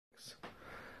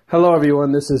Hello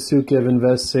everyone, this is Suki of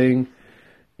Investing,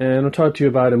 and I'll talk to you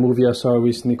about a movie I saw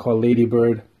recently called Lady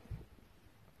Bird.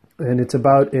 And it's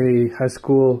about a high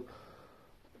school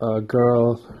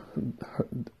girl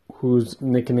whose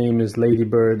nickname is Lady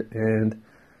Bird, and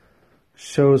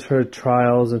shows her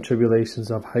trials and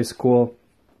tribulations of high school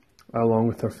along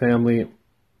with her family.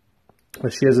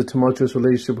 She has a tumultuous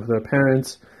relationship with her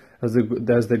parents as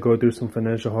they go through some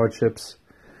financial hardships,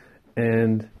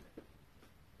 and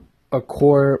a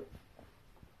core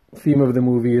theme of the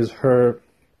movie is her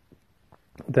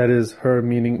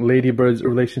meaning Lady Bird's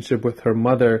relationship with her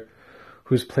mother,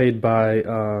 who's played by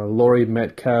Laurie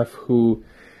Metcalf, who,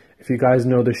 if you guys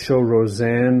know the show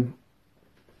Roseanne,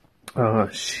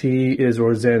 she is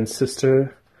Roseanne's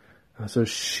sister. So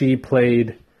she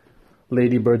played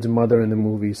Lady Bird's mother in the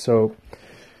movie. So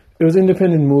it was an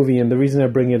independent movie, and the reason I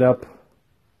bring it up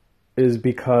is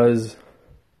because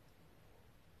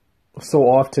so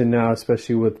often now,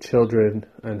 especially with children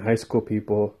and high school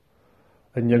people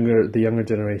and the younger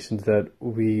generations, that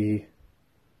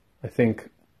I think,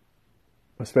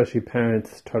 especially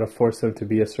parents, try to force them to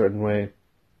be a certain way.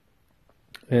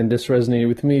 And this resonated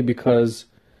with me because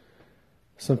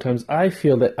sometimes I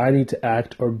feel that I need to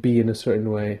act or be in a certain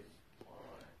way.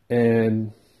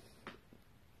 And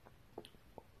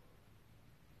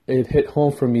it hit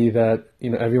home for me that,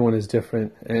 everyone is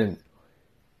different, and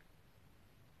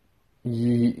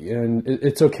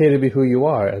it's okay to be who you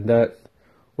are, and that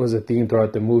was a theme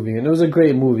throughout the movie. And it was a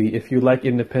great movie. If you like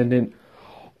independent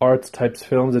arts types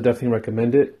films, I definitely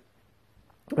recommend it.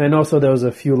 And also there was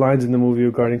a few lines in the movie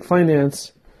regarding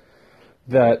finance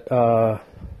that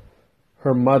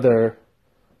her mother,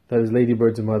 that is Lady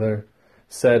Bird's mother,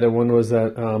 said, and one was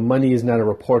that money is not a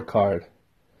report card,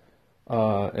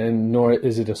 and nor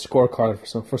is it a scorecard for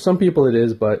some. For some people it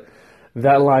is, but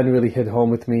that line really hit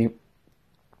home with me.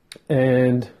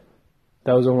 And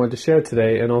that was what I wanted to share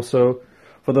today. And also,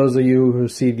 for those of you who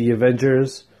see The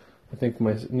Avengers, I think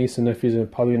my niece and nephews are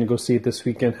probably going to go see it this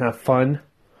weekend. Have fun.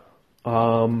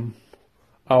 I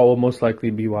will most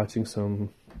likely be watching some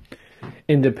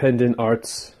independent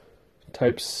arts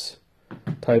type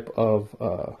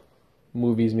of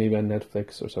movies, maybe on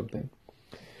Netflix or something.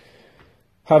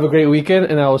 Have a great weekend,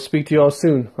 and I will speak to you all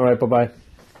soon. All right, bye-bye.